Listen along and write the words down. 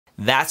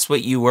That's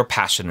what you were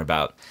passionate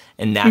about.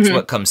 And that's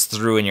what comes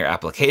through in your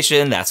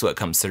application. That's what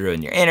comes through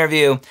in your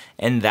interview.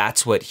 And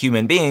that's what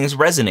human beings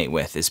resonate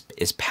with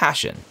is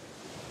passion.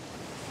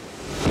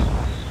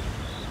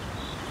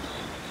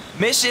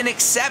 Mission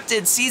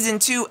Accepted, Season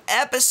 2,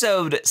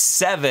 Episode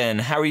 7.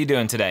 How are you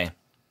doing today?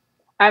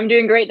 I'm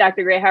doing great,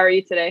 Dr. Gray. How are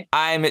you today?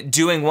 I'm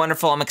doing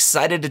wonderful. I'm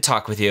excited to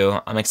talk with you.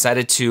 I'm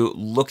excited to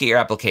look at your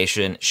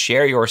application,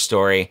 share your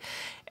story,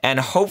 and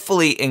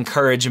hopefully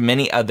encourage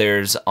many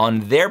others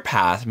on their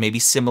path, maybe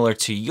similar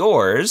to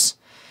yours,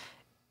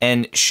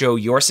 and show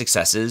your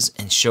successes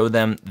and show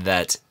them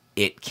that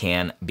it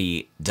can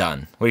be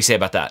done. What do you say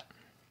about that?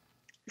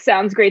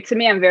 Sounds great to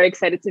me. I'm very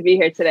excited to be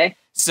here today.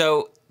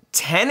 So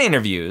 10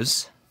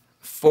 interviews,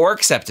 4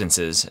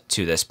 acceptances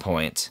to this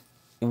point.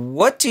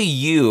 What do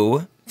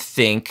you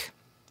think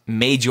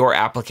made your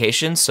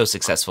application so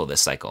successful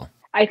this cycle?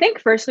 I think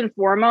first and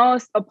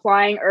foremost,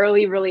 applying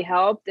early really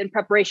helped. In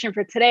preparation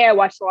for today, I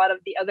watched a lot of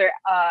the other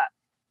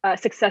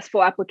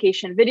successful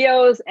application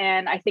videos,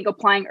 and I think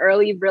applying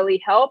early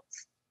really helped.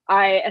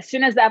 As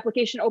soon as the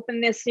application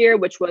opened this year,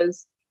 which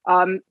was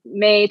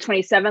May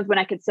 27th when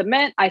I could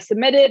submit, I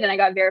submitted and I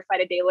got verified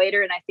a day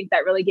later. And I think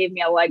that really gave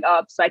me a leg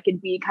up so I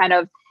could be kind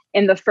of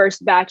in the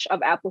first batch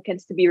of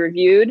applicants to be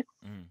reviewed.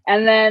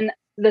 And then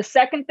the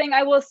second thing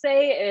I will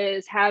say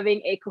is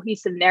having a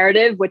cohesive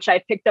narrative, which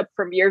I picked up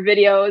from your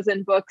videos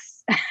and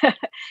books.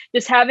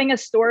 Just having a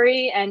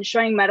story and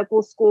showing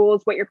medical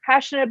schools what you're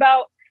passionate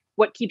about,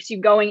 what keeps you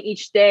going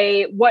each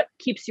day, what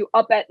keeps you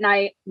up at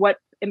night, what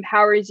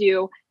empowers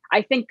you.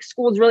 I think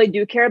schools really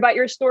do care about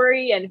your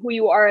story and who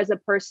you are as a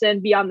person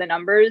beyond the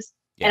numbers.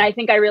 Yeah. And I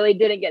think I really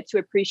didn't get to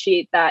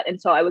appreciate that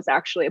until I was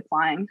actually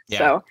applying. Yeah.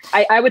 So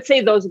I would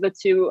say those are the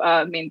two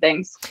main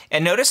things.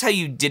 And notice how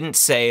you didn't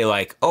say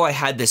like, oh, I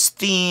had this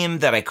theme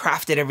that I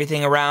crafted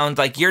everything around.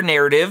 Like your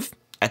narrative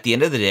at the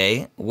end of the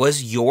day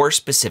was your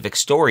specific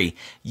story,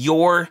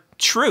 your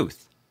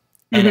truth.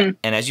 And,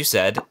 and as you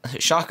said,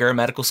 shocker,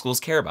 medical schools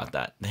care about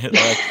that. They're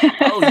like,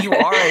 oh, you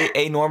are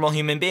a normal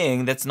human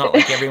being that's not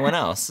like everyone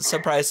else.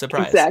 Surprise,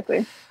 surprise.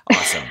 Exactly.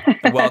 Awesome.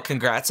 Well,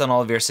 congrats on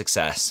all of your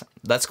success.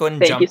 Let's go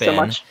ahead and jump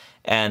in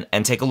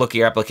and take a look at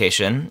your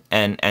application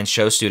and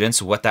show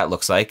students what that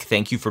looks like.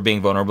 Thank you for being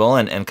vulnerable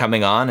and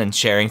coming on and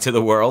sharing to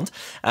the world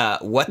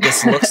what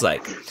this looks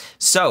like.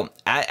 So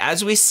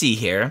as we see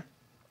here,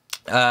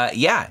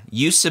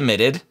 you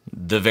submitted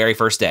the very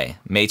first day.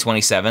 May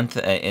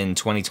 27th in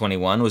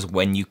 2021 was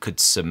when you could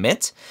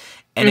submit.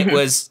 And it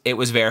was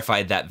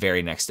verified that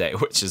very next day,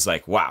 which is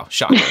like, wow,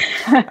 shocker.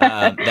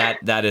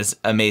 That is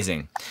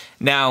amazing.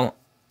 Now,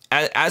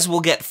 as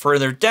we'll get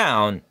further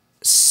down,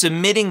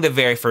 submitting the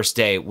very first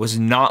day was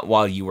not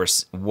why you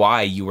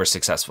were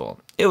successful.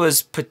 It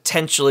was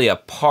potentially a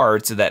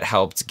part that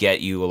helped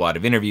get you a lot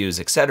of interviews,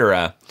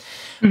 etc.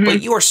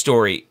 But your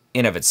story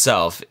in of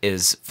itself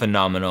is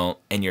phenomenal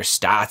and your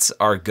stats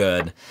are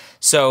good.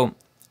 So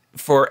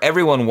for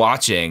everyone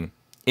watching,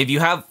 if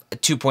you have a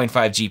 2.5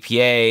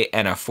 GPA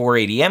and a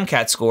 480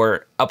 MCAT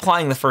score,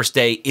 applying the first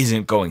day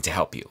isn't going to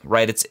help you,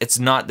 right? It's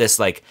not this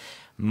like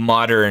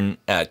modern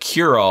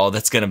cure-all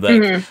that's going to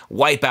like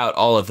wipe out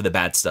all of the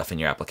bad stuff in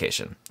your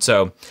application.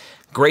 So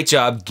great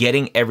job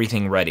getting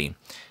everything ready.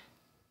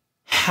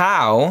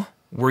 How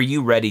were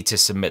you ready to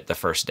submit the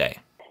first day?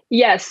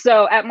 Yes.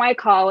 So at my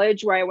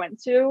college where I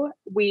went to,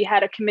 we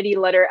had a committee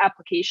letter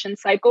application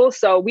cycle.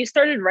 So we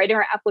started writing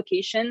our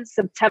application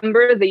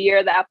September, the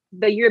year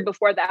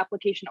before the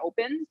application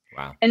opened.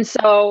 Wow. And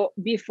so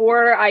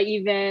before I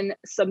even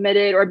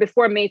submitted, or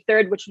before May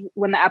 3rd, which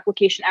when the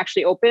application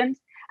actually opened,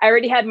 I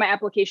already had my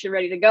application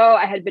ready to go.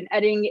 I had been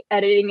editing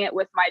it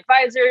with my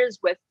advisors,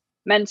 with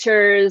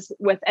mentors,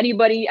 with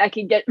anybody I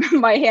could get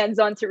my hands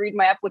on to read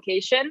my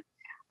application.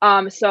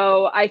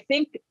 So I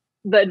think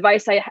the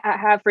advice I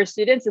have for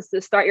students is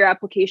to start your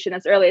application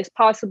as early as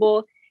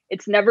possible.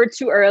 It's never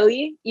too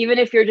early. Even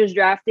if you're just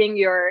drafting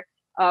your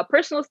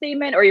personal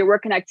statement or your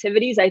work and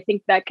activities, I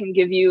think that can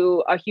give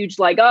you a huge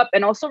leg up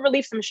and also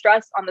relieve some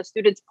stress on the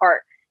student's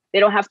part. They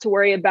don't have to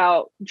worry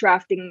about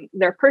drafting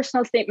their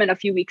personal statement a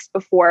few weeks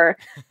before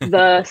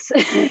the,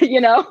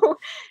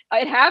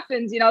 it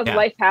happens,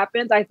 life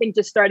happens. I think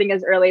just starting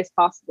as early as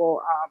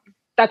possible.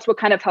 That's what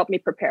kind of helped me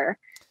prepare.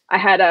 I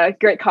had a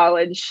great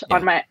college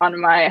on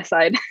my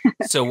side.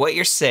 So what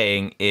you're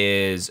saying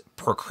is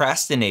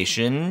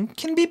procrastination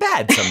can be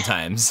bad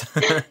sometimes.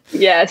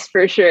 Yes,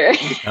 for sure.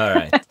 All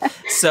right.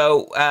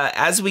 So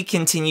as we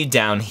continue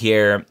down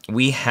here,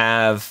 we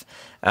have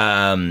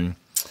kind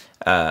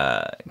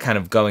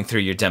of going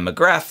through your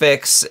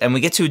demographics, and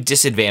we get to a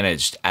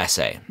disadvantaged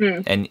essay.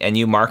 And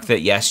you mark that,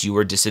 yes, you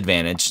were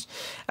disadvantaged.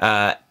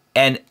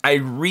 And I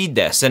read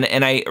this,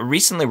 and I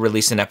recently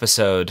released an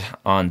episode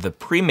on the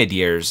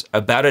pre-mid-years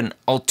about an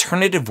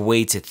alternative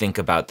way to think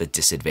about the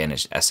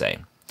disadvantaged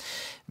essay.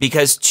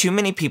 Because too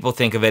many people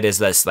think of it as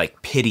this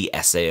like pity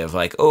essay of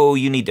like, oh,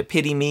 you need to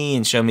pity me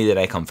and show me that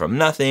I come from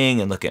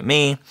nothing and look at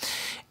me.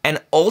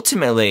 And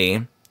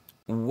ultimately,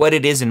 what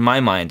it is in my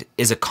mind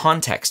is a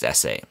context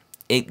essay.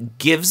 It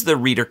gives the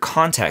reader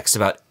context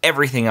about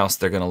everything else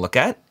they're going to look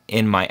at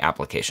in my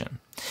application.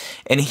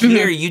 And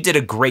here you did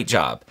a great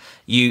job.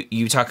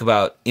 You talk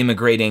about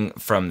immigrating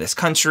from this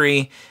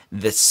country,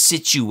 the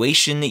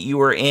situation that you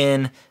were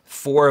in,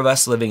 4 of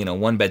us living in a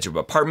 1-bedroom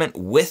apartment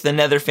with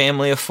another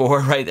family of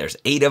 4, right? There's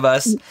 8 of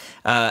us,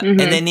 and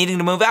then needing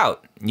to move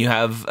out. You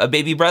have a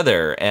baby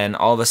brother, and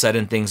all of a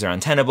sudden things are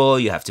untenable.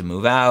 You have to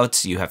move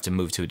out. You have to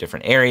move to a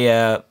different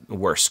area,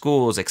 worse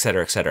schools, et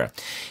cetera, et cetera.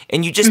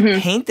 And you just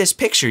paint this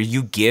picture.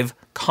 You give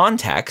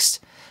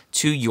context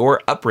to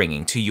your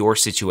upbringing, to your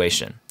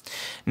situation.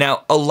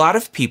 Now, a lot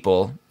of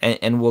people,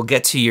 and we'll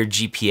get to your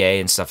GPA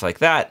and stuff like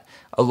that,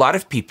 a lot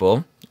of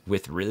people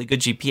with really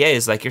good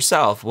GPAs like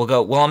yourself will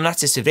go, well, I'm not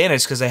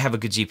disadvantaged because I have a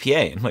good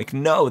GPA. I'm like,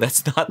 no,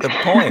 that's not the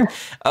point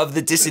of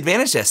the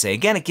disadvantaged essay.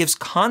 Again, it gives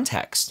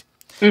context.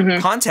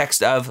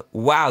 Context of,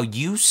 wow,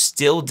 you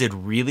still did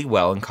really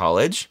well in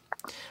college,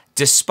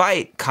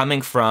 despite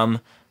coming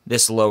from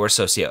this lower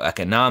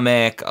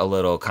socioeconomic, a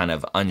little kind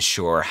of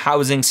unsure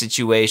housing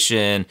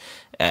situation,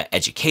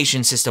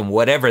 education system,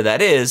 whatever that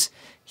is.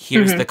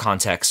 Here's the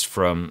context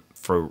for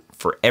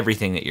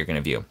everything that you're going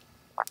to view.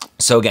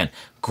 So again,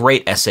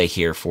 great essay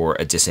here for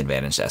a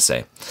disadvantaged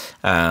essay.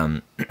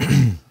 I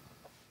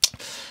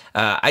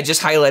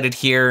just highlighted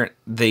here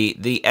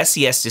the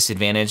SES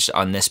disadvantaged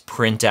on this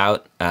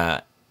printout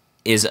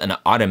is an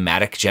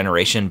automatic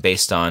generation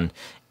based on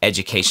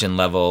education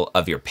level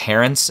of your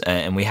parents,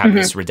 and we have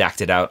this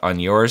redacted out on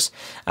yours,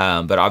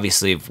 but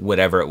obviously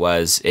whatever it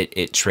was,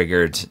 it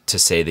triggered to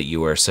say that you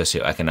were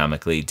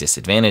socioeconomically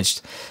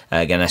disadvantaged.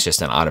 Again, that's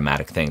just an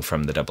automatic thing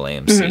from the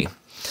AAMC.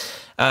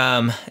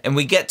 And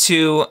we get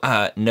to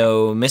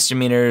no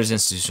misdemeanors,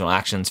 institutional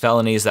actions,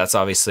 felonies. That's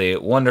obviously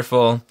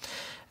wonderful.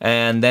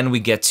 And then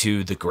we get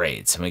to the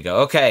grades, and we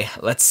go, okay,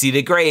 let's see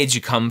the grades. You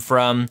come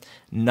from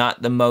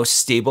not the most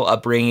stable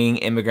upbringing,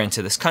 immigrant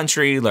to this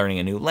country, learning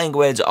a new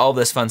language, all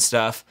this fun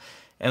stuff.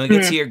 And we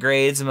get to your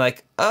grades, and I'm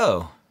like,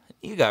 oh,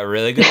 you got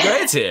really good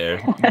grades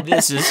here.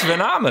 This is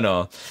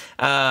phenomenal.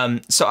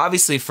 So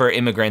obviously for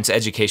immigrants,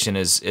 education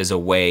is a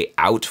way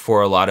out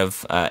for a lot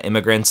of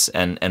immigrants,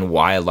 and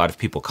why a lot of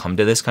people come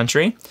to this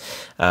country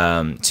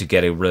to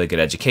get a really good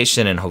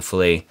education and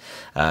hopefully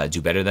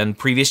do better than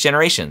previous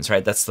generations,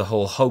 right? That's the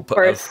whole hope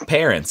of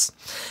parents.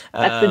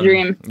 That's the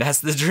dream. That's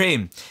the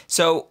dream.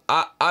 So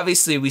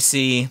obviously we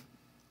see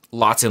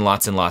lots and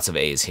lots and lots of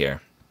A's here,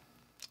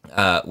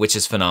 which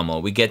is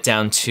phenomenal. We get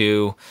down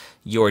to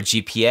your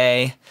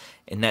GPA.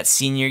 In that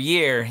senior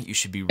year, you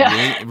should be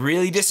really,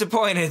 really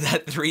disappointed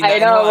that 391. I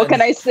know. What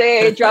can I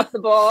say? Drop the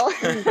ball.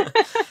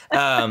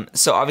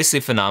 So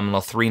obviously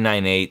phenomenal.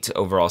 398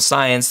 overall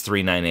science,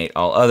 398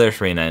 all other,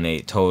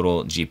 398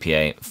 total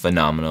GPA.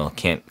 Phenomenal.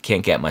 Can't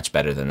get much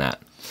better than that.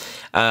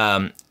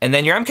 And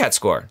then your MCAT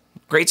score.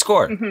 Great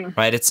score,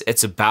 right?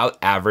 It's about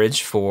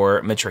average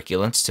for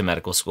matriculants to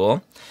medical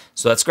school.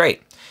 So that's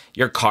great.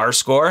 Your CAR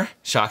score,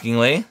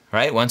 shockingly,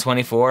 right?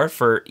 124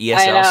 for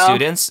ESL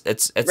students.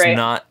 It's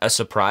not a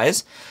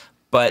surprise,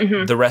 but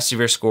the rest of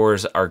your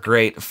scores are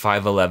great.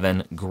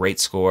 511, great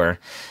score.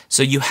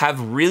 So you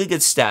have really good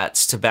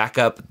stats to back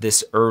up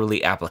this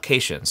early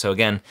application. So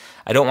again,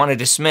 I don't want to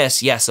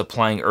dismiss, yes,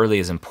 applying early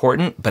is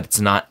important, but it's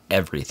not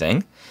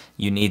everything.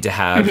 You need to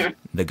have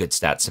the good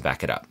stats to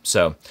back it up.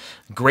 So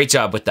great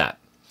job with that.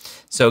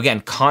 So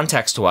again,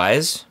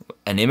 context-wise,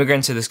 an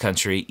immigrant to this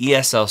country,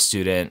 ESL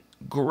student,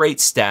 great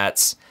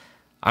stats.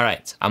 All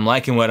right, I'm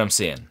liking what I'm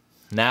seeing.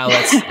 Now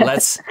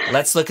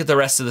let's look at the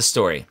rest of the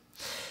story.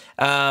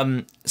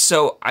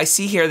 So I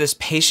see here this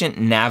patient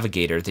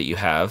navigator that you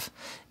have,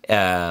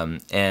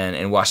 and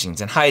in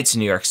Washington Heights,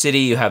 New York City.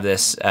 You have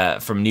this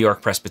from New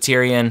York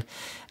Presbyterian.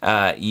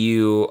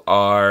 You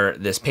are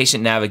this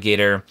patient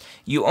navigator.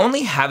 You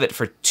only have it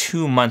for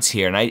 2 months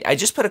here, and I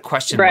just put a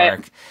question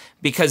mark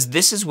because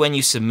this is when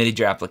you submitted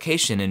your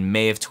application in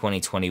May of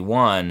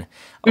 2021.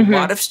 A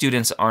lot of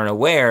students aren't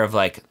aware of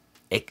like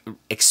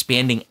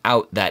expanding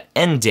out that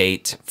end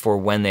date for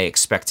when they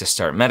expect to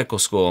start medical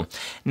school.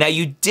 Now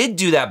you did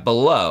do that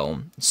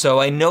below, so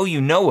I know you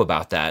know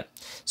about that.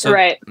 So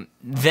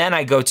then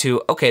I go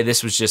to, okay,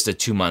 this was just a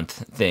 2-month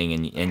thing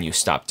and you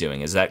stopped doing.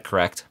 Is that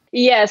correct?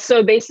 Yeah,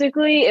 so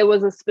basically it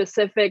was a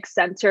specific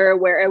center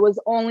where it was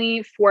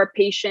only for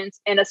patients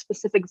in a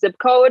specific zip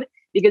code,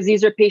 because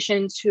these are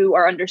patients who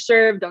are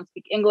underserved, don't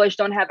speak English,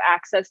 don't have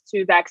access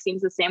to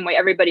vaccines the same way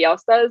everybody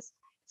else does.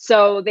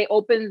 So they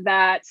opened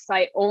that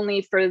site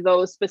only for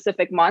those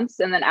specific months.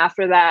 And then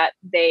after that,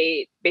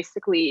 they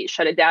basically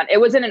shut it down. It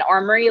was in an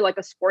armory, like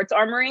a sports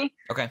armory.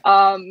 Okay.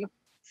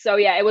 So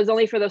yeah, it was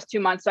only for those 2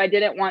 months. So I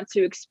didn't want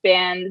to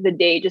expand the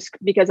day just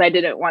because I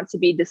didn't want to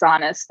be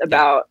dishonest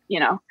about,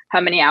 how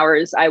many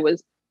hours I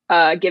was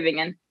giving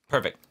in.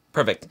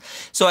 Perfect.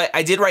 So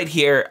I did write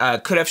here,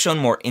 could have shown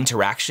more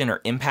interaction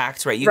or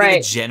impact, right? You give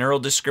a general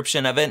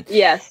description of it.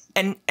 Yes.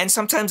 And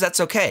sometimes that's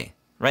okay,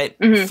 right?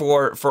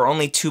 For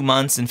only 2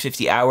 months and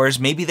 50 hours,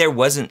 maybe there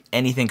wasn't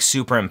anything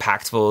super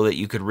impactful that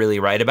you could really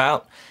write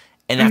about,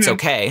 and that's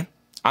okay.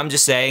 I'm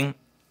just saying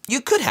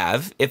you could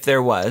have, if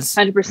there was,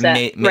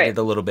 100%, made it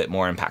a little bit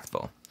more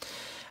impactful.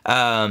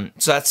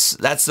 So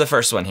that's the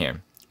first one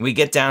here. We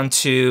get down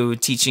to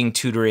teaching,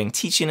 tutoring,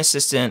 teaching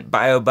assistant,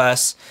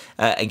 biobus.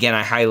 Again,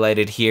 I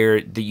highlighted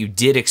here that you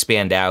did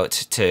expand out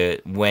to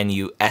when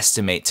you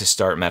estimate to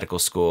start medical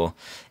school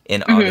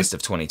in August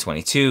of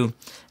 2022.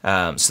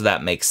 So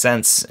that makes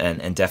sense,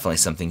 and definitely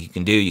something you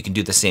can do. You can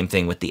do the same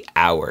thing with the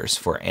hours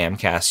for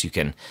AMCAS. You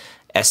can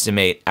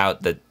estimate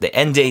out the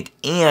end date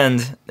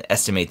and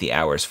estimate the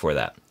hours for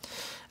that.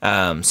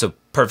 So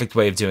perfect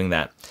way of doing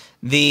that.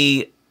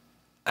 The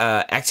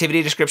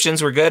activity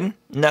descriptions were good.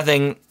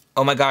 Nothing,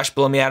 oh my gosh,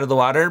 blow me out of the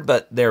water,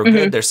 but they're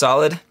good. They're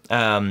solid.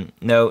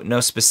 No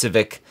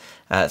specific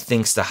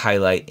things to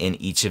highlight in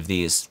each of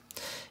these.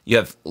 You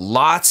have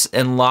lots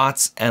and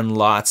lots and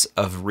lots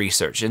of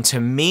research. And to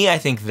me, I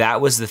think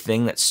that was the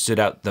thing that stood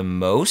out the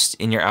most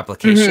in your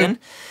application.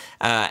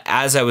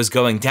 As I was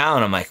going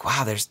down, I'm like,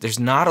 wow, there's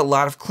not a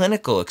lot of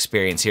clinical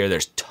experience here.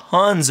 There's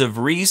tons of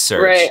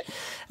research. Right.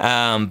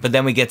 But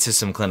then we get to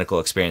some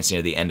clinical experience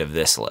near the end of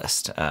this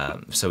list.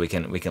 So we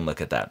can look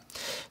at that.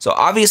 So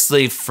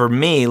obviously for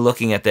me,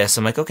 looking at this,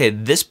 I'm like, okay,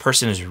 this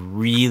person is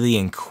really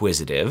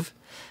inquisitive,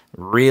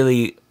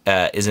 really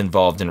is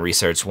involved in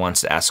research,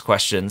 wants to ask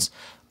questions,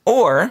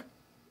 or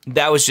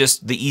that was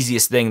just the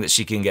easiest thing that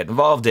she can get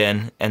involved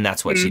in, and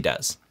that's what she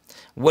does.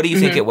 What do you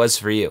think it was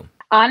for you?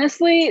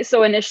 Honestly,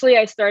 so initially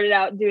I started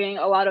out doing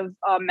a lot of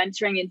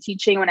mentoring and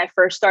teaching when I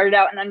first started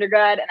out in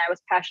undergrad, and I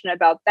was passionate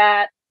about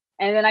that.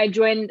 And then I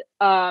joined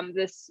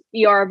this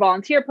ER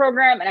volunteer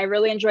program, and I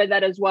really enjoyed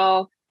that as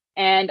well.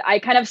 And I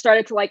kind of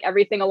started to like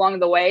everything along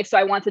the way. So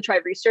I wanted to try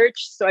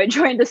research. So I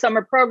joined the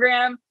summer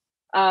program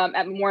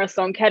at Memorial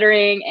Sloan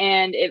Kettering,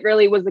 and it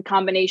really was a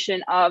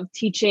combination of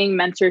teaching,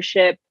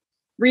 mentorship,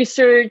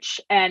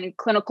 research, and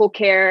clinical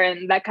care.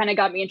 And that kind of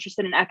got me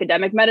interested in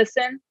academic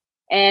medicine.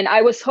 And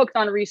I was hooked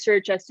on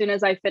research as soon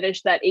as I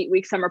finished that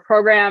 8-week summer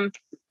program.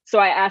 So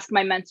I asked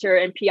my mentor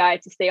and PI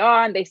to stay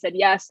on. They said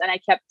yes, and I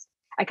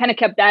kind of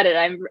kept at it.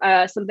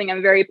 I'm something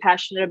I'm very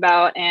passionate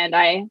about, and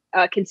I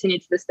continue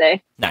to this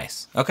day.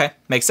 Nice. Okay,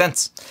 makes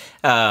sense.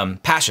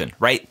 Passion,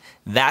 right?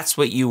 That's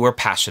what you were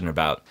passionate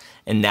about,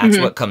 and that's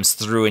what comes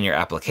through in your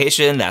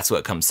application. That's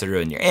what comes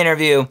through in your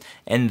interview,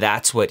 and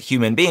that's what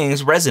human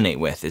beings resonate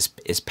with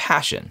is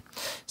passion.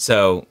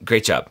 So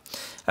great job.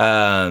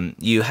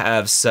 You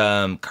have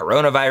some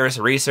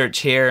coronavirus research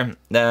here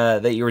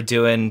that you were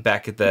doing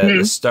back at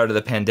the start of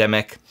the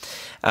pandemic.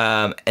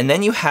 And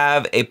then you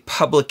have a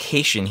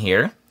publication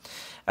here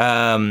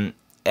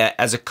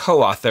as a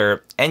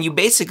co-author, and you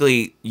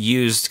basically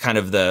used kind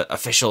of the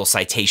official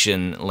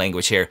citation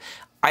language here.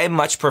 I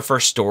much prefer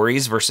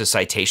stories versus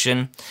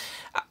citation.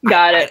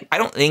 Got it. I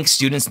don't think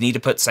students need to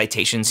put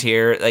citations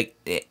here.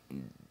 Like,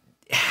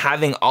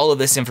 having all of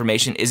this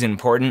information is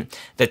important.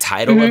 The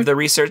title of the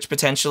research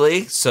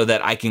potentially, so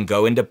that I can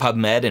go into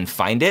PubMed and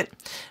find it.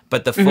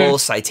 But the full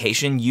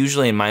citation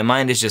usually in my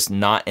mind is just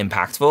not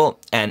impactful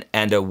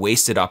and a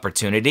wasted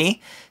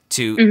opportunity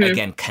to,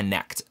 again,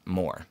 connect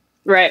more.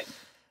 Right.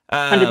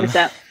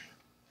 100%.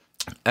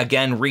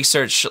 Again,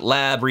 research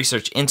lab,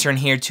 research intern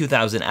here,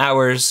 2,000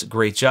 hours.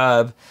 Great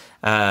job.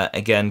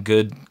 Again,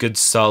 good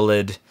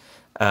solid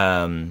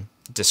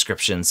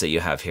descriptions that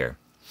you have here.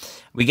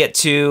 We get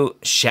to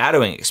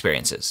shadowing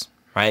experiences,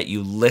 right?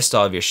 You list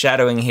all of your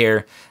shadowing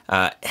here,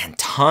 and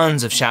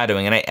tons of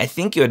shadowing. And I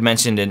think you had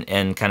mentioned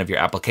in kind of your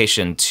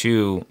application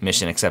to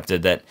Mission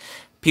Accepted that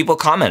people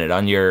commented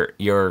on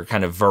your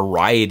kind of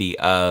variety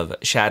of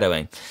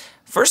shadowing.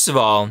 First of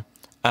all,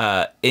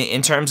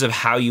 in terms of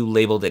how you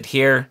labeled it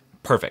here,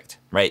 perfect,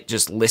 right?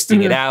 Just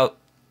listing it out,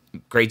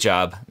 great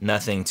job.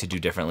 Nothing to do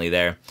differently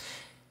there.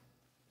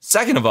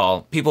 Second of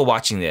all, people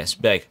watching this,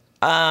 be like,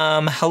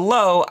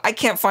 hello, I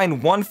can't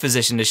find one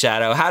physician to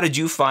shadow. How did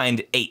you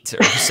find 8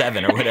 or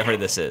 7 or whatever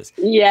this is?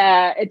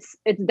 Yeah, it's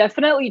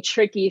definitely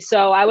tricky.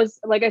 So I was,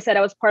 like I said,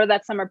 I was part of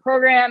that summer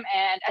program.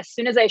 And as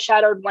soon as I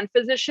shadowed one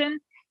physician,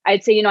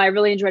 I'd say, I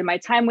really enjoyed my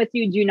time with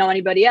you. Do you know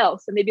anybody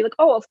else? And they'd be like,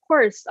 oh, of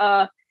course,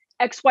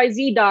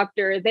 XYZ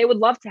doctor. They would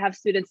love to have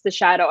students to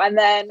shadow. And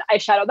then I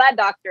shadow that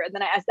doctor. And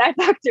then I asked that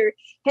doctor,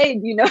 hey,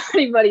 do you know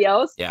anybody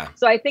else? Yeah.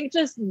 So I think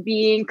just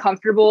being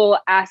comfortable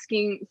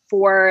asking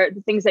for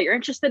the things that you're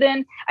interested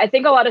in. I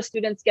think a lot of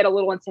students get a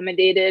little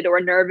intimidated or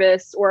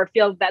nervous or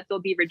feel that they'll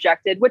be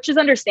rejected, which is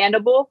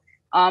understandable.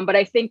 But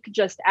I think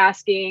just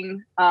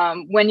asking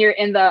when you're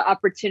in the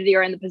opportunity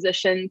or in the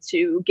position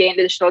to gain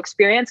additional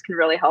experience can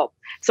really help.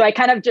 So I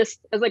kind of just,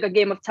 it was like a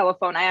game of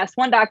telephone. I asked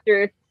one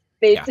doctor,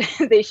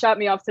 they shot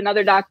me off to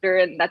another doctor,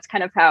 and that's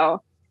kind of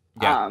how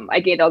I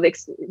gained all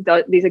these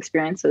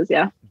experiences.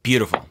 Yeah.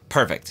 Beautiful.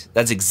 Perfect.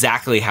 That's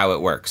exactly how it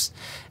works.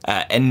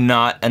 And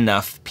not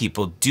enough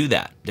people do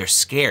that. They're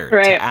scared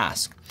to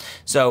ask.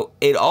 So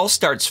it all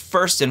starts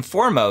first and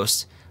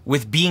foremost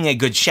with being a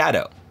good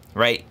shadow,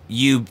 right?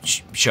 You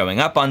showing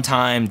up on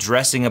time,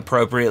 dressing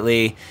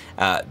appropriately,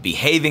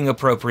 behaving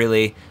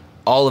appropriately,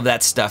 all of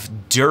that stuff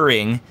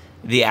during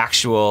the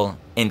actual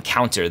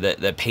encounter,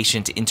 the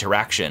patient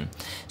interaction.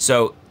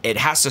 So it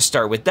has to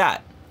start with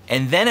that.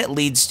 And then it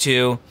leads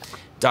to,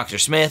 Dr.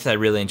 Smith, I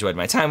really enjoyed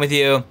my time with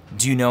you.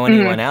 Do you know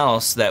anyone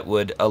else that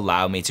would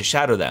allow me to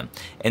shadow them?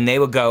 And they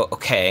would go,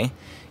 okay,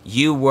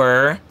 you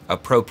were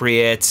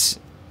appropriate.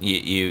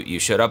 You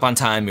showed up on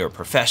time. You were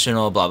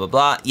professional. Blah blah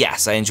blah.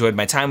 Yes, I enjoyed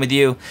my time with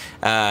you.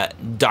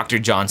 Dr.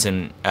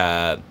 Johnson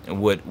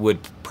would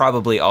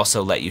probably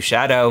also let you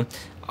shadow.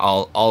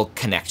 I'll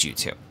connect you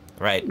to.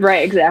 Right.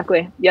 Right.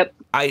 Exactly. Yep.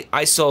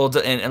 I sold,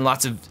 and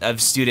lots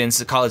of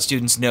students, college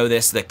students know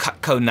this, the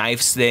Cutco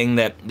knives thing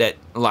that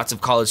lots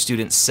of college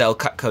students sell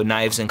Cutco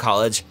knives in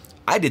college.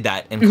 I did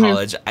that in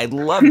college. I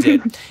loved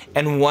it.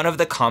 And one of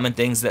the common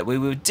things that we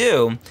would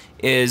do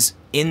is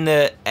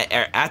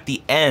at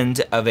the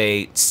end of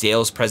a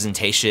sales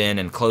presentation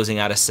and closing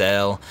out a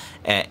sale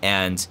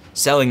and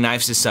selling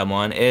knives to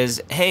someone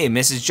is, hey,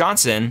 Mrs.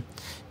 Johnson,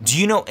 do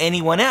you know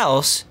anyone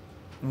else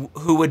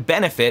who would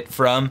benefit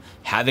from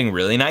having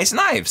really nice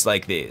knives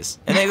like these?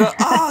 And they go,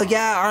 oh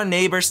yeah, our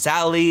neighbor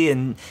Sally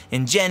and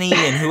Jenny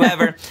and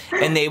whoever.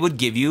 And they would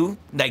give you,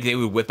 like, they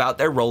would whip out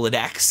their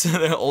Rolodex,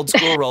 their old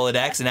school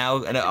Rolodex, and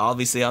now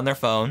obviously on their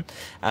phone,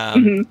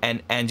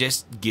 and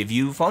just give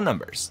you phone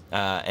numbers.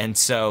 And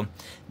so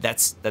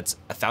that's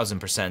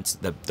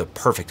 1,000% the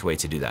perfect way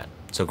to do that.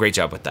 So great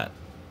job with that.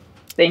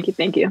 Thank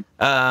you.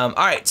 All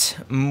right,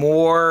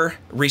 more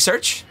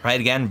research, right?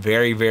 Again,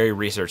 very, very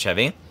research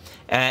heavy.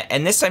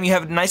 And this time you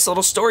have a nice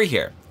little story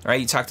here,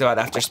 right? You talked about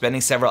after spending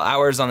several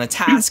hours on the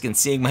task and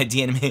seeing my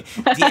DNA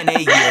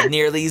yield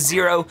nearly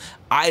 0.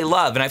 I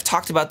love, and I've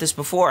talked about this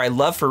before, I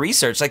love for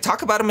research, like,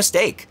 talk about a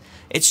mistake.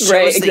 It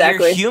shows that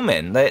you're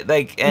human,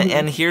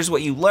 and here's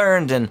what you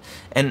learned,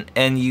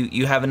 and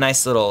you have a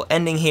nice little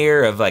ending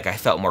here of, like, I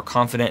felt more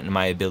confident in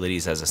my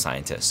abilities as a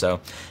scientist.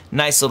 So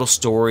nice little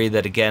story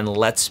that, again,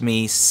 lets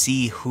me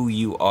see who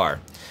you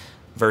are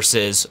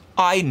versus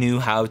I knew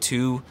how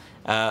to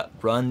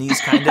run these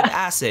kind of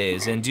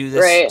assays and do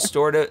this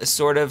sort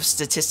of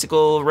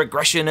statistical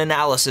regression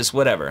analysis,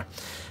 whatever.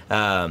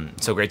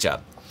 So great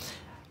job.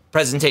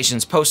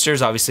 Presentations,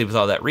 posters, obviously with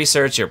all that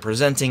research, you're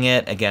presenting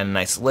it. Again,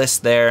 nice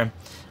list there.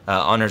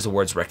 Honors,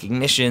 awards,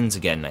 recognitions.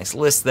 Again, nice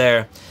list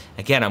there.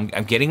 Again,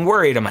 I'm getting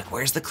worried. I'm like,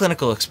 where's the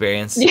clinical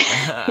experience?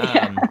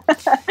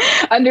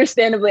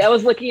 Understandably, I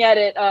was looking at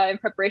it in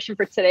preparation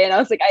for today, and I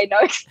was like, I know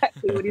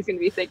exactly what he's going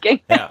to be thinking.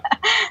 Yeah.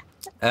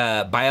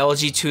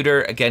 Biology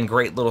tutor, again,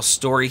 great little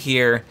story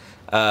here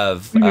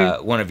of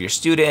one of your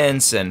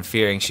students and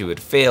fearing she would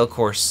fail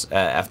course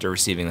after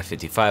receiving the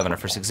 55 on her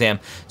first exam.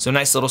 So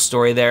nice little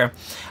story there.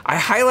 I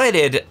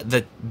highlighted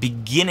the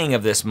beginning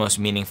of this most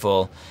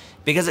meaningful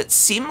because it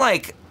seemed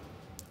like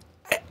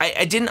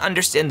I didn't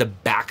understand the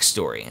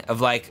backstory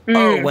of, like,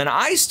 oh, when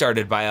I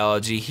started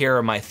biology, here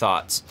are my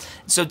thoughts.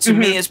 So to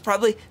me, it's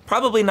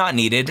probably not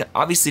needed.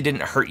 Obviously,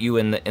 didn't hurt you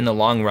in the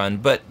long run,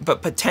 but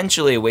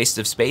potentially a waste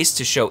of space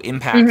to show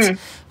impact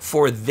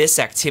for this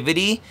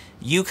activity.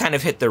 You kind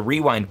of hit the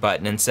rewind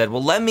button and said,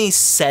 well, let me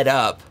set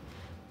up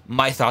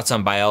my thoughts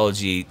on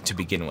biology to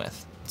begin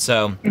with.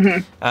 So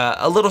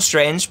a little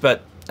strange,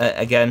 but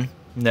again,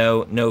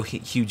 no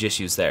huge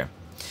issues there.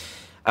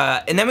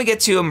 And then we get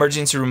to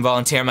emergency room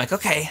volunteer. I'm like,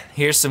 okay,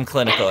 here's some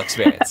clinical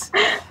experience.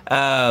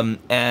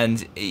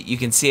 And you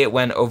can see it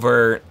went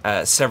over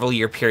a several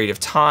year period of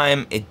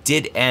time. It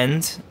did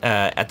end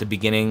at the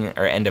beginning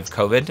or end of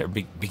COVID, or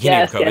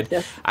beginning of COVID.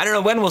 Yes. I don't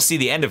know when we'll see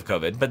the end of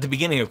COVID, but the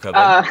beginning of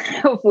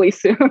COVID. Hopefully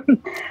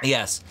soon.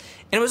 Yes.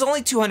 And it was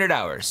only 200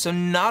 hours, so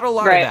not a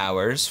lot of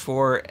hours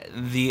for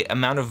the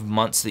amount of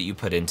months that you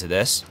put into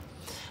this.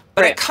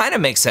 But it kind of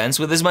makes sense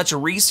with as much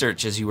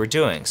research as you were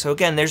doing. So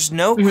again, there's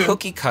no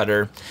cookie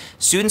cutter.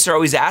 Students are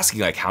always asking,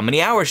 like, how many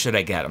hours should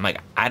I get? I'm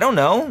like, I don't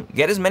know.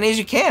 Get as many as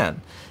you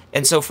can.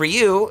 And so for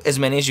you, as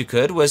many as you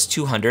could was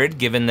 200,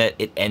 given that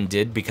it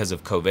ended because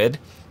of COVID.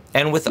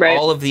 And with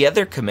all of the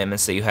other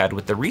commitments that you had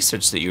with the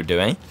research that you're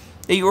doing,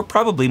 that you were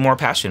probably more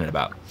passionate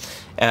about.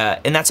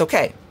 And that's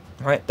okay,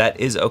 right? That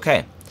is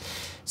okay.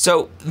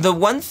 So the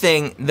one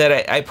thing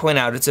that I point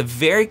out, it's a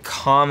very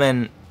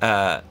common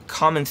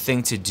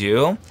thing to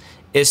do,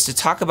 is to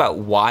talk about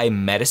why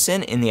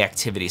medicine in the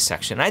activity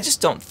section. I just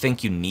don't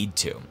think you need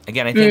to.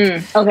 Again, I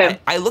think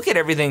I look at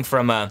everything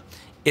from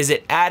is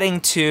it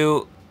adding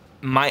to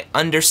my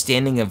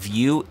understanding of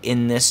you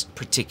in this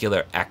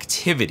particular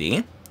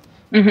activity?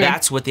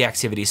 That's what the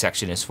activity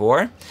section is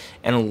for.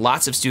 And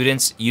lots of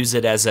students use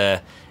it as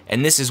and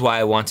this is why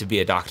I want to be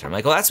a doctor. I'm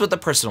like, well, that's what the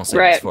personal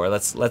statement is for.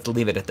 Let's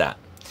leave it at that.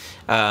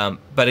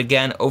 But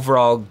again,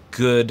 overall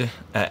good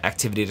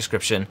activity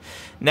description.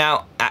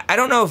 Now, I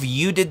don't know if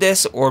you did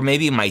this or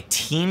maybe my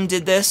team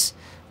did this,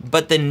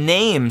 but the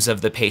names of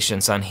the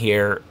patients on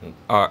here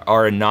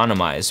are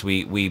anonymized.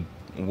 We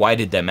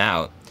whited them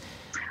out.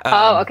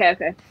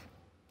 Okay.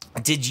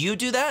 Did you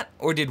do that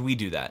or did we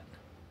do that?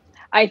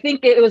 I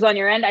think it was on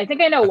your end. I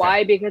think I know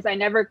why, because I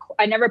never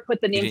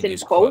put the names in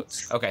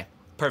quotes. Okay.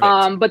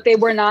 Perfect. But they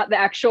were not the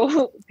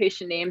actual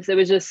patient names. It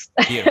was just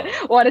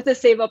wanted to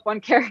save up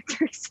on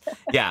characters.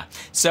 Yeah.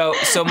 So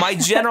my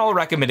general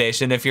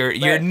recommendation, if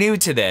you're new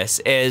to this,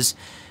 is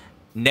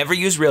never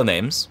use real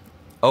names.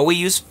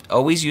 Always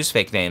use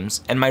fake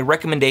names. And my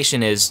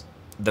recommendation is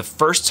the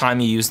first time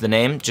you use the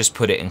name, just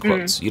put it in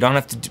quotes. You don't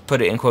have to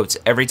put it in quotes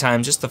every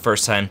time, just the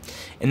first time.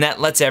 And that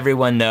lets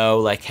everyone know,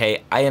 like,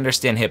 hey, I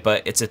understand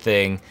HIPAA, it's a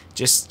thing.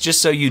 Just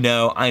so you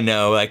know, I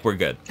know, like, we're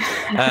good.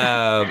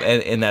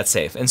 And that's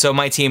safe. And so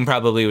my team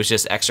probably was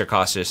just extra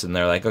cautious, and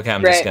they're like, okay,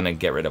 I'm just going to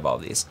get rid of all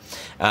these.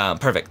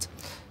 Perfect.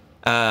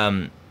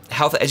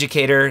 Health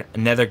educator,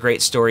 another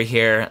great story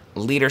here.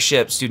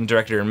 Leadership, student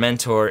director and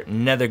mentor,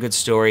 another good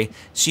story.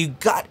 So you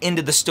got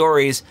into the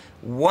stories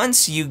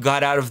once you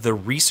got out of the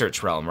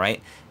research realm,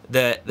 right?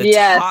 The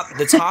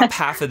top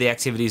half of the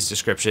activities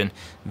description,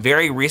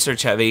 very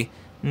research heavy,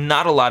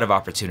 not a lot of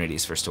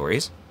opportunities for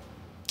stories.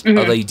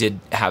 Although you did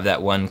have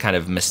that one kind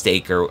of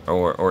mistake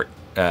or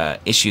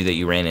issue that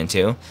you ran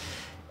into.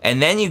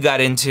 And then you got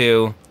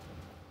into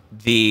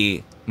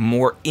the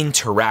more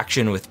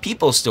interaction with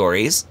people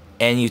stories,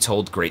 and you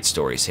told great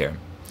stories here.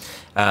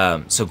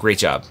 So great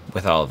job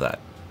with all of that.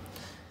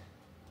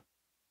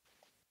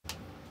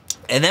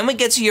 And then we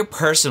get to your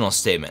personal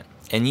statement.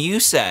 And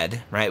you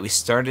said, right, we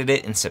started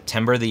it in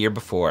September the year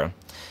before.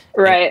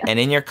 Right. And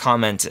in your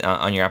comment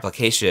on your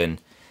application,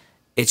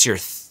 it's your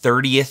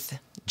 30th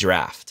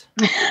draft.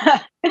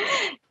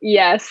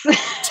 Yes.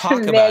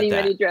 Talk about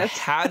many drafts.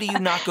 How do you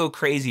not go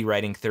crazy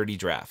writing 30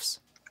 drafts?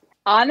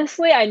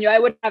 Honestly, I knew I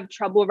would have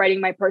trouble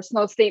writing my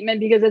personal statement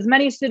because as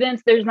many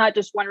students, there's not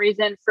just one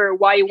reason for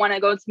why you want to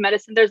go into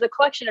medicine. There's a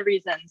collection of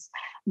reasons.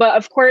 But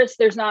of course,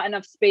 there's not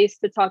enough space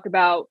to talk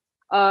about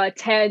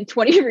 10,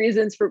 20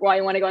 reasons for why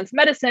you want to go into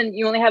medicine.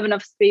 You only have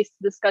enough space to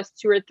discuss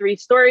 2 or 3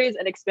 stories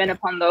and expand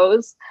upon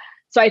those.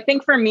 So I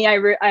think for me,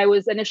 I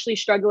was initially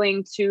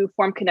struggling to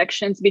form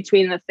connections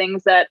between the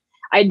things that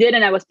I did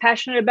and I was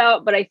passionate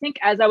about. But I think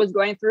as I was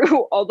going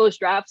through all those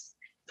drafts,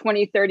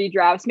 20, 30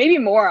 drafts, maybe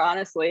more,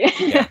 honestly.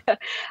 Yeah.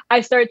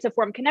 I started to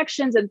form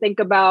connections and think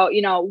about,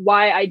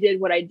 why I did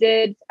what I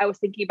did. I was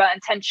thinking about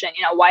intention,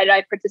 why did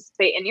I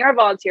participate in ER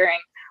volunteering?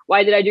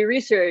 Why did I do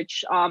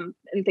research and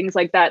things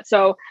like that?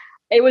 So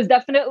it was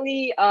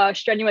definitely a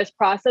strenuous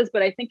process,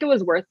 but I think it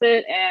was worth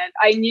it. And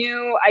I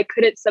knew I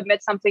couldn't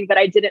submit something that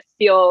I didn't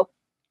feel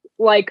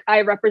like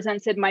I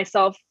represented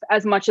myself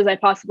as much as I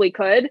possibly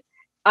could.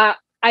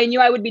 I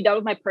knew I would be done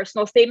with my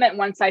personal statement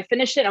once I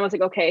finished it. I was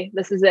like, okay,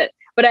 this is it.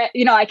 But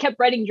I kept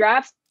writing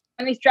drafts.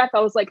 And these drafts,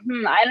 I was like,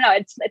 I don't know,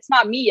 it's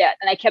not me yet.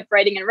 And I kept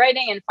writing.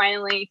 And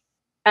finally,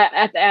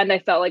 at the end, I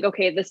felt like,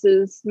 okay, this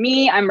is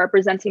me. I'm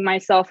representing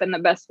myself in the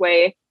best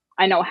way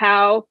I know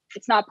how.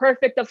 It's not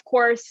perfect, of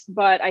course,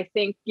 but I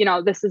think,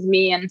 this is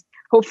me, and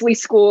hopefully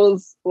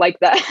schools like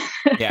that.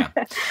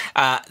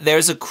 Yeah.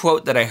 There's a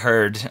quote that I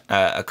heard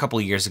a couple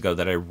of years ago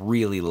that I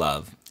really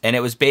love. And it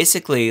was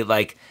basically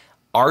like,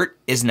 art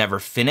is never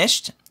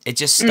finished. It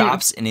just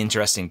stops in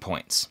interesting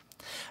points.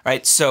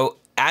 Right? So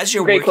as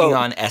you're working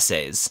on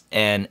essays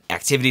and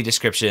activity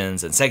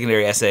descriptions and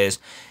secondary essays,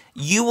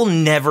 you will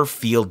never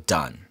feel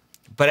done.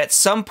 But at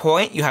some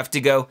point, you have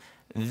to go,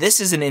 this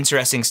is an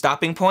interesting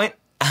stopping point.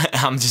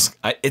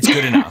 It's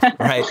good enough,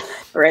 right?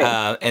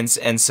 Right.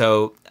 And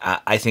so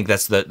I think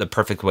that's the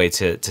perfect way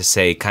to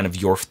say kind of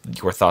your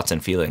thoughts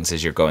and feelings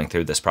as you're going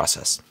through this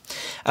process.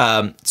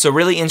 So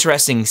really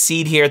interesting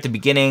seed here at the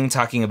beginning,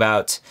 talking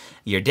about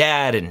your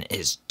dad and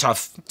his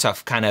tough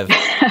kind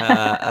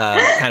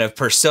of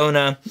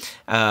persona,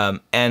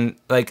 and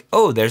like,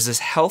 oh, there's this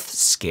health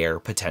scare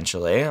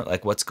potentially,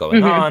 like what's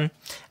going on.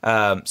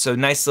 So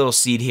nice little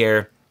seed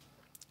here,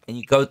 and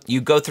you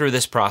go through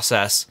this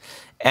process.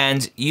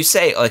 And you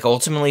say, like,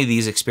 ultimately,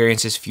 these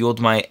experiences fueled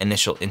my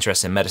initial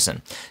interest in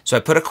medicine. So I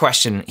put a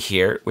question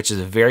here, which is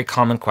a very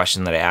common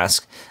question that I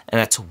ask, and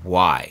that's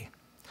why,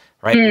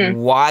 right?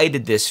 Why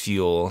did this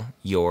fuel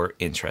your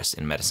interest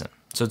in medicine?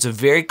 So it's a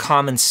very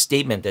common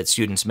statement that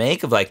students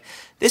make of like,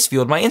 this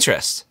fueled my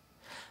interest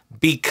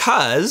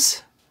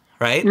because,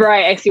 right?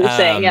 Right, I see what you're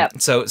saying, yeah.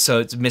 So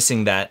it's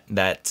missing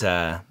that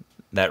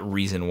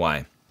reason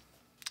why.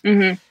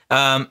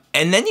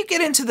 And then you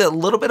get into the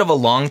little bit of a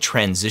long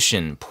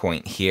transition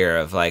point here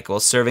of like, well,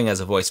 serving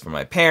as a voice for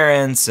my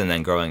parents and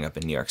then growing up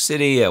in New York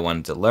City, I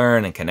wanted to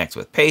learn and connect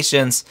with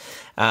patients.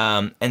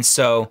 And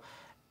so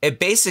it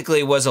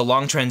basically was a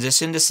long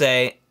transition to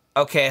say,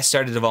 okay, I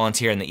started to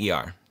volunteer in the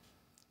ER.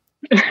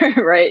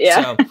 Right,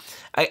 yeah. So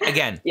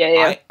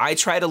I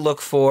try to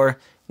look for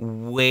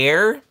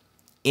where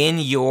in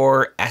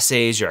your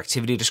essays, your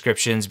activity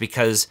descriptions,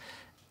 because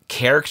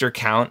character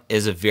count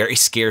is a very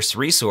scarce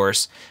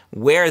resource,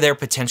 where there are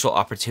potential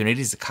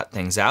opportunities to cut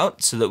things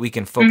out so that we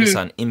can focus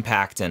on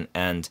impact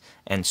and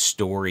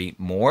story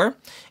more.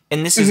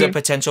 And this is a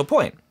potential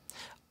point.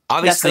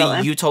 Obviously,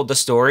 definitely. You told the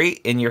story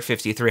in your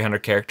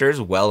 5,300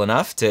 characters well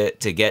enough to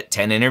get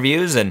 10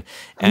 interviews and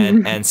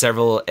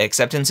several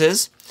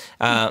acceptances.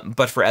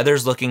 But for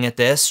others looking at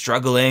this,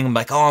 struggling,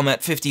 like, oh, I'm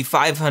at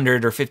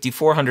 5,500 or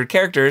 5,400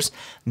 characters,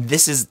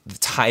 this is the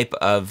type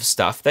of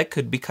stuff that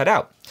could be cut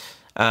out.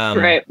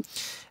 Right.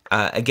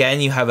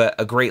 Again, you have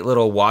a great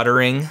little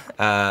watering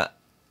of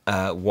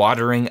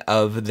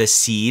the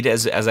seed,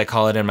 as I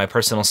call it in my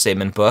personal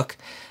statement book,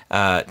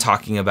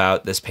 talking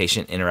about this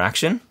patient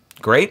interaction.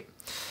 Great.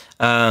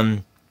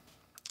 And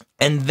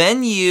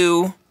then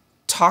you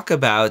talk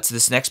about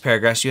this next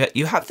paragraph.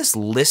 You have this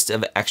list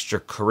of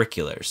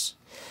extracurriculars.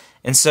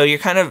 And so you're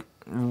kind of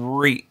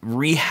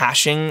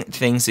rehashing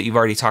things that you've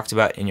already talked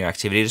about in your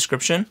activity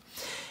description.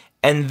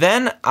 And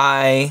then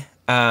I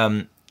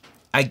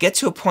get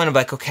to a point of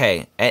like,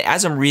 okay,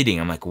 as I'm reading,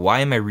 I'm like, why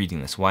am I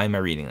reading this? Why am I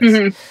reading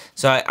this?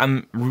 So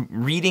I'm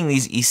reading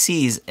these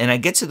ECs, and I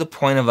get to the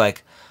point of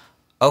like,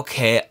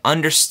 okay,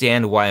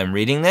 understand why I'm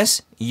reading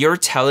this. You're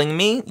telling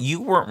me you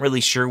weren't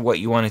really sure what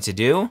you wanted to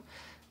do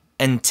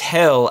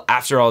until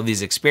after all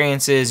these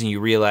experiences and you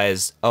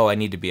realize, oh, I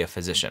need to be a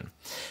physician.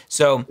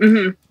 So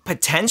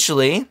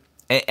potentially,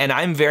 and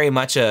I'm very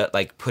much a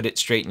like put it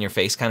straight in your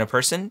face kind of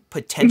person,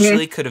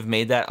 potentially could have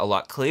made that a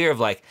lot clearer of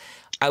like,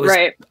 I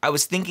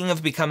was thinking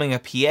of becoming a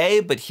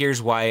PA, but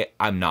here's why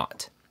I'm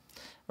not.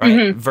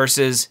 Right?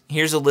 Versus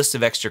here's a list of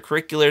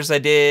extracurriculars I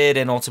did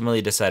and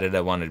ultimately decided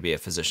I wanted to be a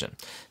physician.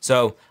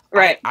 So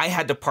I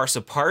had to parse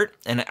apart,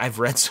 and I've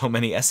read so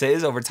many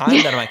essays over time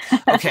that I'm like,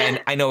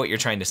 okay, I know what you're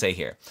trying to say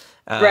here.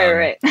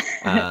 But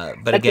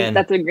again,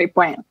 that's a great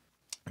point.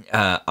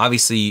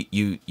 Obviously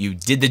you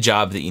did the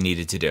job that you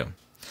needed to do.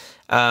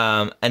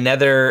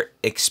 Another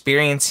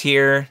experience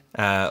here,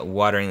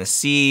 watering the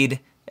seed.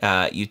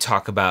 You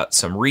talk about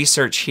some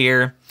research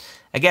here.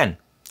 Again,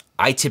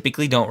 I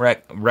typically don't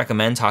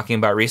recommend talking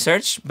about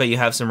research, but you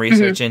have some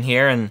research in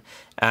here, and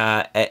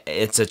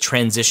it's a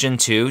transition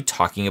to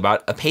talking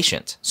about a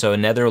patient. So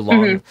another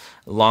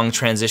long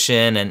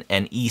transition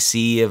and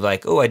EC of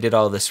like, oh, I did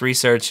all this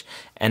research,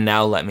 and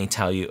now let me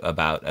tell you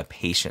about a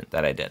patient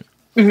that I did.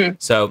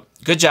 So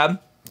good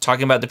job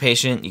talking about the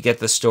patient. You get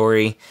the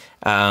story,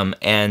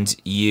 and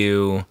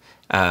you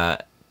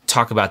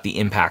talk about the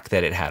impact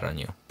that it had on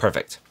you.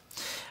 Perfect.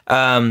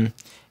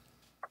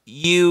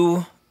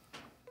 You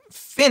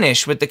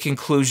finish with the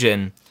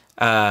conclusion,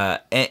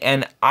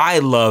 and I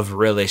love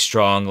really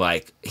strong,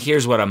 like,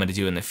 here's what I'm going to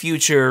do in the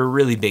future,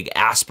 really big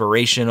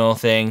aspirational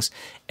things.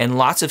 And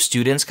lots of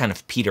students kind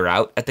of peter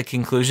out at the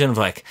conclusion of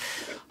like,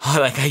 oh,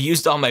 like I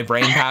used all my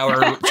brain power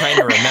trying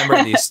to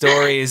remember these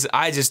stories.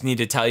 I just need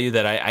to tell you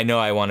that I know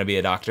I want to be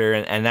a doctor,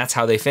 and that's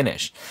how they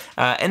finish.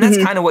 And that's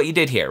kind of what you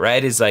did here,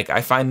 right? Is like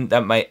I find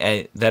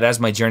that that as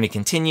my journey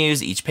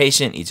continues, each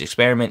patient, each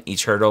experiment,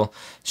 each hurdle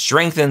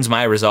strengthens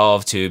my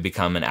resolve to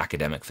become an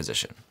academic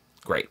physician.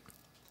 Great,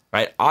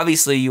 right?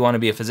 Obviously, you want to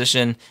be a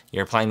physician.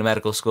 You're applying to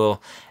medical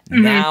school.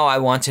 Now I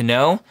want to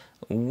know,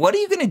 what are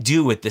you going to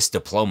do with this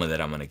diploma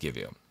that I'm going to give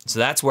you? So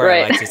that's where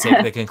I like to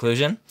take the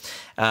conclusion.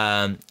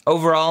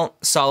 Overall,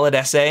 solid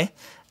essay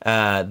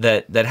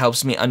that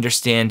helps me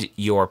understand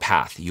your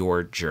path,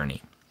 your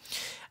journey.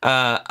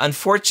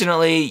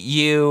 Unfortunately,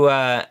 you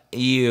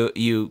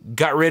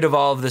got rid of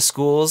all of the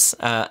schools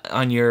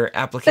on your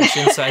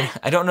application. So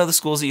I don't know the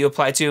schools that you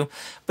applied to,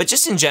 but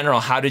just in general,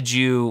 how did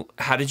you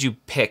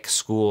pick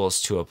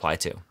schools to apply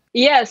to?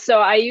 Yeah, so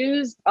I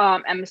used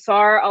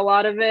MSAR, a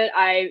lot of it.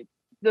 I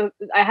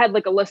had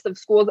like a list of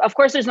schools. Of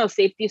course, there's no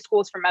safety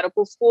schools for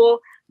medical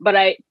school, but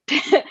I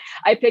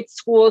I picked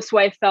schools who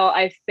I felt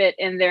I fit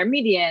in their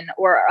median,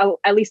 or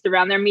at least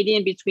around their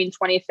median, between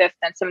 25th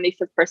and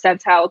 75th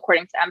percentile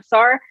according to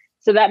MSAR.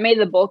 So that made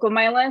the bulk of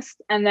my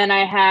list. And then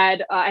I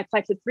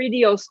applied to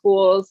 3DO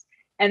schools,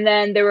 and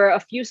then there were a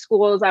few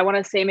schools, I want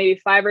to say maybe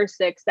 5 or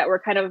 6, that were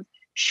kind of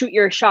shoot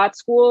your shot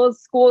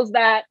schools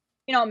that,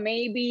 you know,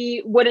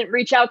 maybe wouldn't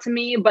reach out to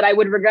me, but I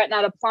would regret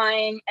not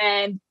applying.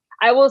 And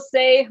I will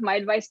say my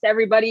advice to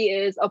everybody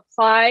is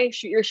apply,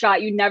 shoot your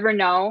shot. You never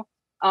know.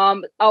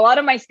 A lot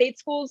of my state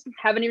schools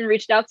haven't even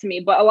reached out to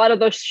me, but a lot of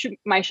those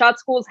my shot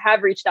schools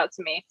have reached out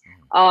to me.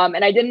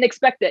 And I didn't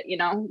expect it. You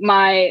know,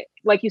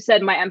 like you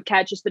said, my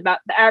MCAT just about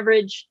the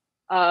average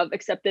of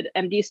accepted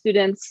MD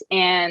students.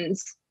 And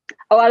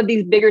a lot of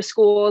these bigger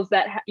schools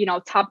that, you know,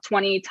 top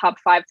 20, top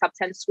 5, top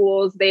 10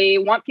 schools, they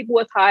want people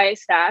with high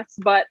stats.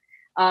 But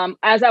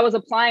as I was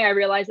applying, I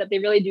realized that they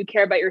really do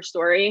care about your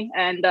story.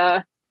 And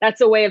that's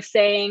a way of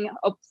saying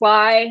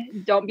apply.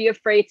 Don't be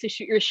afraid to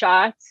shoot your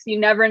shots. You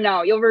never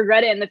know. You'll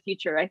regret it in the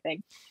future, I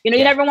think. You know,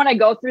 you never want to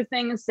go through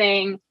things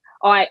saying,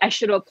 oh, I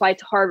should have applied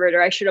to Harvard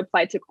or I should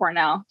apply to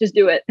Cornell. Just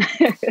do it.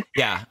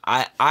 Yeah,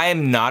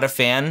 I'm not a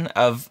fan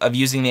of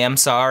using the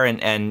MSAR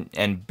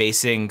and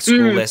basing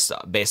school lists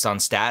based on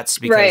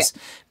stats,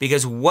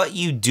 because what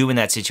you do in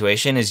that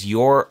situation is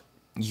you're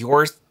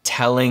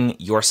telling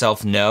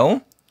yourself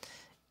no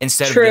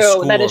instead of the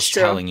schools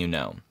telling you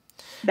no.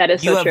 That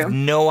is so true. You have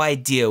no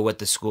idea what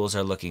the schools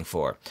are looking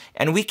for.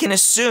 And we can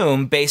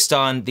assume, based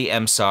on the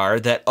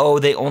MSAR, that, oh,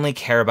 they only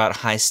care about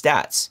high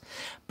stats.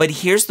 But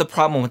here's the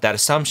problem with that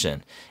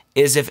assumption,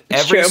 is if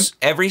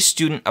every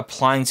student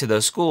applying to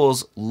those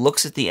schools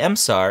looks at the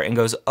MSAR and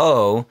goes,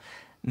 oh,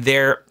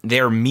 their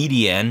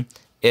median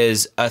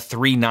is a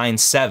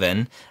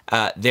 397,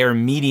 their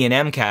median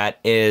MCAT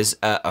is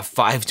a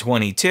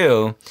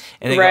 522,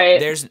 and they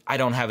go, I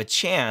don't have a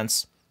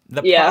chance.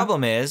 The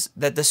problem is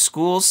that the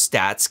school's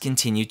stats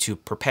continue to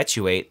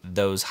perpetuate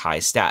those high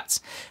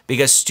stats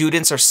because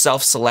students are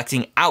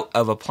self-selecting out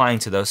of applying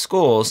to those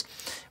schools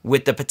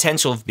with the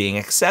potential of being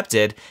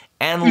accepted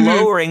and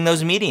lowering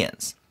those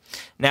medians.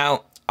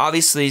 Now,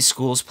 obviously,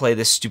 schools play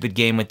this stupid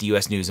game with the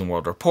U.S. News and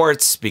World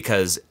Reports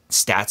because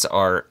stats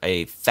are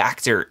a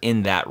factor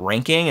in that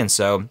ranking. And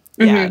so,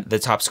 yeah, the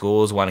top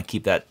schools want to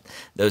keep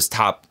those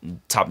top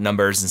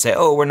numbers and say,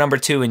 oh, we're number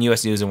 2 in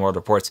U.S. News and World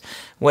Reports.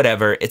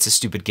 Whatever. It's a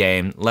stupid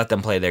game. Let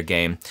them play their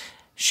game.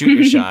 Shoot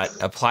your shot.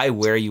 Apply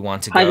where you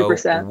want to go,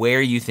 100%.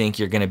 where you think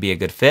you're going to be a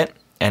good fit,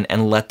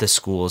 and let the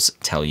schools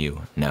tell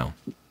you no.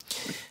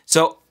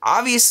 So,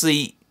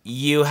 obviously,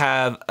 you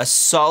have a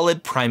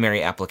solid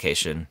primary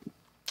application.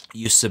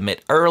 You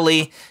submit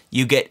early,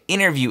 you get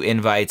interview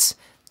invites.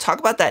 Talk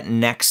about that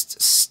next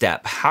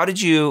step. How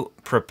did you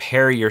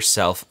prepare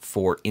yourself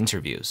for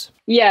interviews?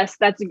 Yes,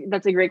 that's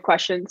a great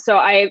question. So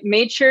I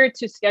made sure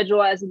to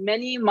schedule as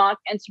many mock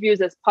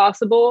interviews as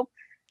possible.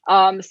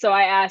 So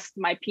I asked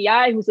my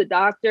PI, who's a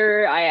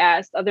doctor. I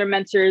asked other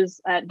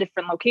mentors at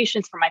different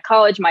locations for my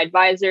college, my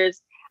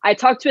advisors. I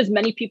talked to as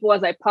many people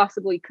as I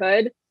possibly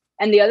could.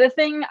 And the other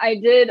thing I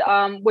did,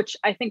 which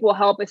I think will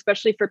help,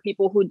 especially for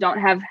people who don't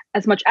have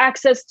as much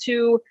access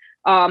to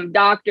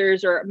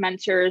doctors or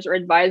mentors or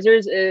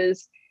advisors,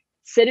 is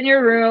sit in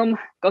your room,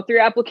 go through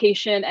your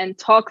application, and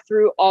talk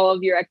through all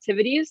of your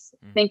activities.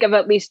 Think of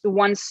at least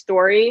one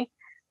story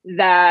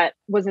that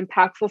was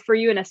impactful for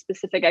you in a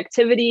specific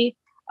activity,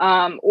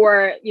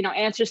 or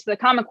answers to the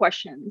common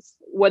questions.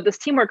 What does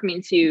teamwork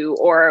mean to you?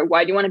 Or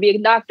why do you want to be a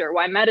doctor?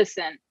 Why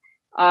medicine?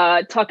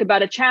 Talk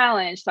about a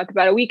challenge, talk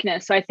about a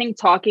weakness. So I think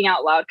talking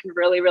out loud can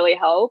really, really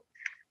help.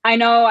 I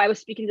know I was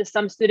speaking to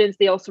some students,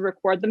 they also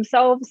record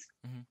themselves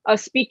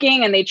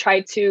speaking, and they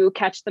try to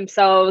catch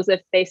themselves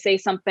if they say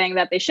something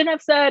that they shouldn't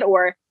have said,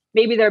 or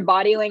maybe their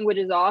body language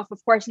is off.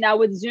 Of course, now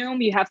with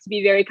Zoom, you have to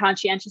be very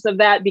conscientious of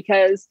that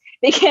because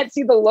they can't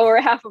see the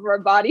lower half of our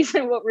bodies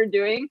and what we're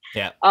doing.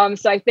 Yeah.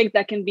 So I think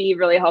that can be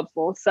really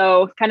helpful.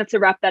 So kind of to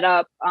wrap that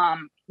up,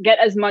 get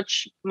as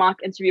much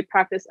mock interview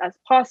practice as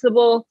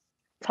possible.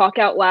 Talk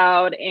out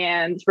loud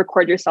and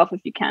record yourself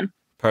if you can.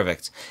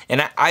 Perfect.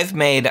 And I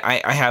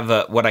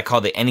have what I call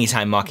the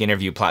Anytime Mock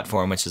Interview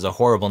platform, which is a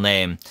horrible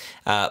name.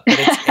 But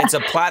it's a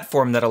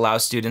platform that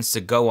allows students to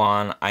go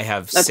on. I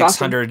have That's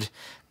 600 awesome.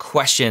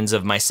 questions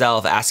of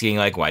myself asking,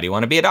 like, why do you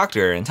want to be a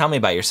doctor? And tell me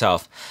about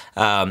yourself.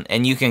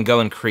 And you can go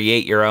and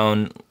create your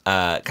own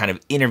kind of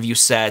interview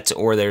set,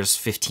 or there's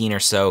 15 or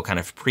so kind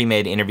of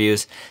pre-made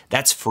interviews.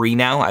 That's free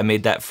now. I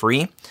made that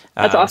free.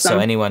 That's awesome. So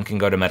anyone can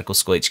go to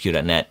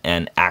medicalschoolhq.net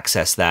and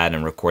access that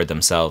and record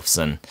themselves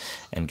and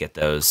get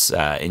those.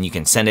 And you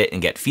can send it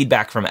and get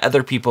feedback from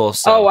other people.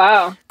 So oh,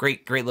 wow.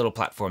 Great little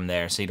platform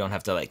there. So you don't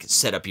have to like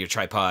set up your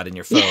tripod and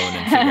your phone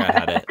and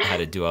figure out how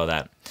to do all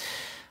that.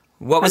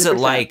 What was 100%. It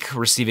like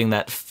receiving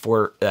that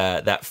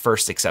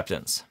first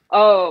acceptance?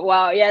 Oh,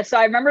 wow. Yeah. So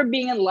I remember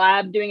being in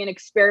lab doing an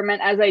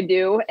experiment, as I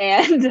do.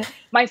 And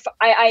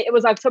it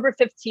was October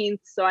 15th.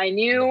 So I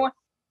knew,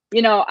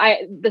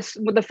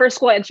 the first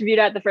school I interviewed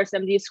at, the first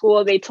MD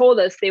school, they told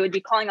us they would be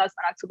calling us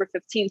on October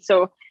 15th.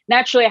 So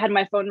naturally I had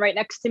my phone right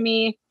next to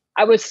me.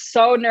 I was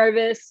so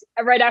nervous.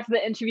 Right after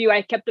the interview,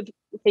 I kept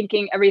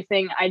thinking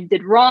everything I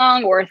did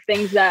wrong or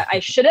things that I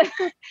should have,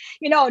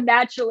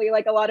 naturally,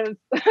 like a lot of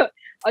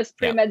us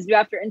pre-meds do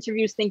after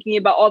interviews, thinking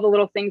about all the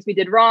little things we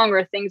did wrong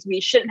or things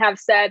we shouldn't have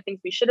said, things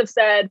we should have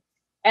said.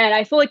 And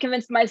I fully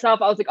convinced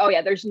myself, I was like, oh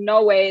yeah, there's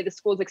no way the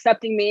school's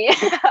accepting me.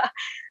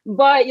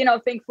 But,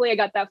 thankfully I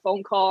got that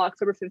phone call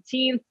October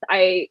 15th.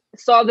 I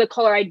saw the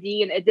caller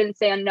ID and it didn't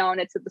say unknown.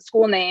 It said the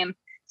school name.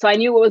 So I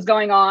knew what was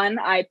going on.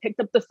 I picked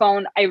up the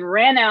phone. I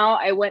ran out.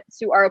 I went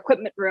to our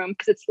equipment room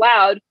because it's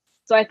loud.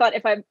 So I thought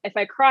if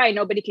I cry,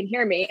 nobody can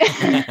hear me.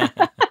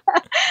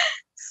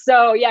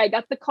 So yeah, I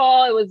got the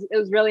call. It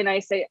was really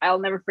nice. I'll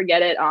never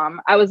forget it.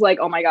 I was like,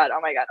 oh my God,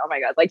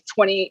 like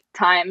 20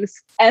 times.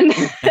 And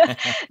the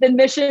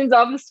admissions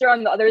officer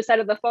on the other side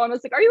of the phone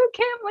was like, are you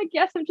okay? I'm like,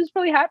 yes, I'm just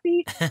really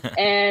happy.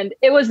 And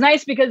it was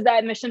nice because that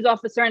admissions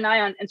officer and I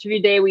on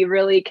interview day, we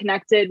really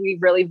connected. We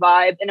really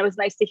vibed. And it was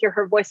nice to hear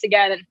her voice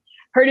again and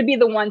her to be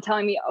the one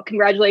telling me, oh,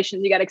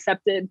 congratulations, you got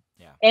accepted.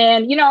 Yeah.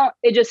 And,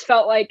 it just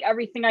felt like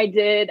everything I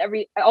did,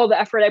 all the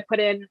effort I put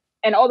in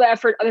and all the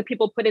effort other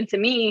people put into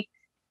me,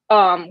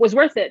 was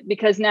worth it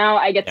because now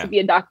I get to be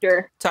a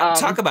doctor.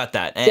 Talk about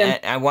that. And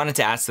I wanted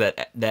to ask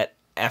that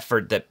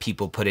effort that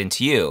people put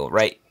into you,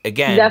 right?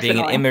 Again,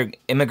 definitely. Being an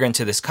immigrant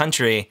to this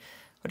country,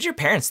 what did your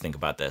parents think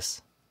about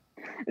this?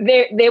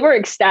 They were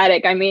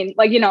ecstatic. I mean,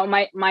 like,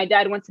 my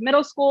dad went to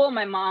middle school.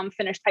 My mom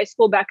finished high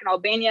school back in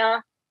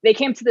Albania. They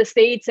came to the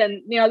States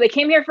and, they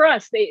came here for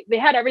us. They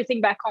had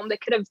everything back home. They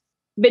could have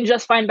been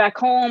just fine back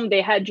home.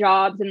 They had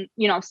jobs and,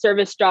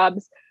 service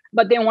jobs,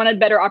 but they wanted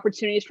better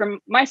opportunities from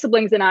my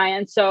siblings and I.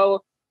 And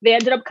so they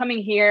ended up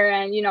coming here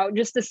and,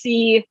 just to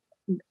see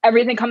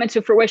everything come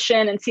into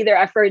fruition and see their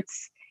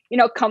efforts,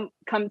 come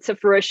to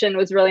fruition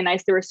was really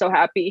nice. They were so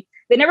happy.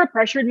 They never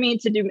pressured me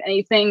to do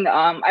anything.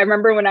 I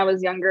remember when I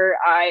was younger,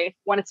 I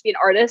wanted to be an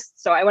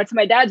artist. So I went to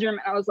my dad's room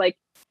and I was like,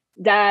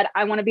 Dad,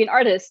 I want to be an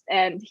artist.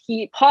 And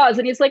he paused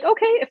and he's like,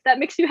 okay, if that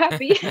makes you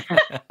happy.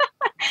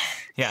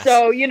 Yes.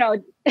 So, yeah,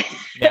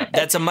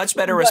 that's a much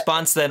better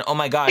response than, oh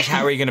my gosh,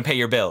 how are you going to pay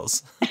your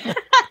bills?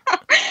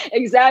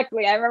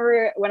 Exactly. I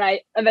remember when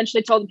I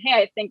eventually told him, hey,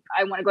 I think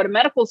I want to go to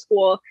medical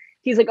school.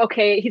 He's like,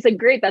 okay. He's like,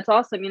 great. That's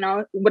awesome.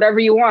 Whatever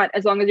you want,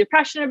 as long as you're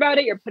passionate about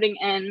it, you're putting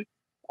in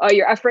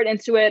your effort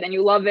into it and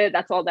you love it.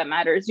 That's all that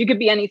matters. You could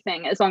be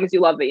anything as long as you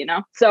love it,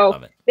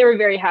 So they were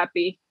very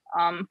happy.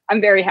 I'm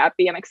very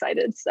happy. I'm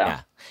excited. So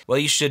yeah. Well,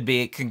 you should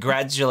be.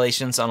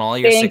 Congratulations on all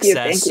your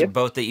success, thank you.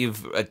 Both that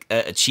you've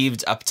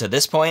achieved up to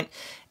this point,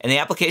 and the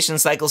application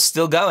cycle's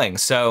still going.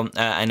 So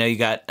I know you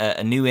got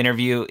a new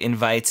interview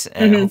invite,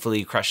 and hopefully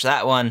you crush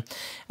that one.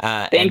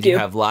 Thank you. You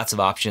have lots of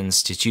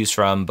options to choose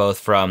from, both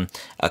from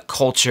a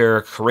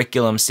culture,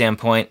 curriculum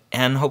standpoint,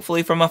 and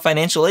hopefully from a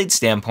financial aid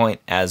standpoint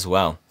as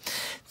well.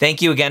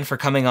 Thank you again for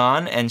coming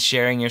on and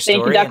sharing your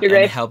story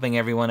and helping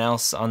everyone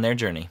else on their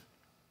journey.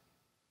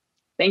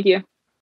 Thank you.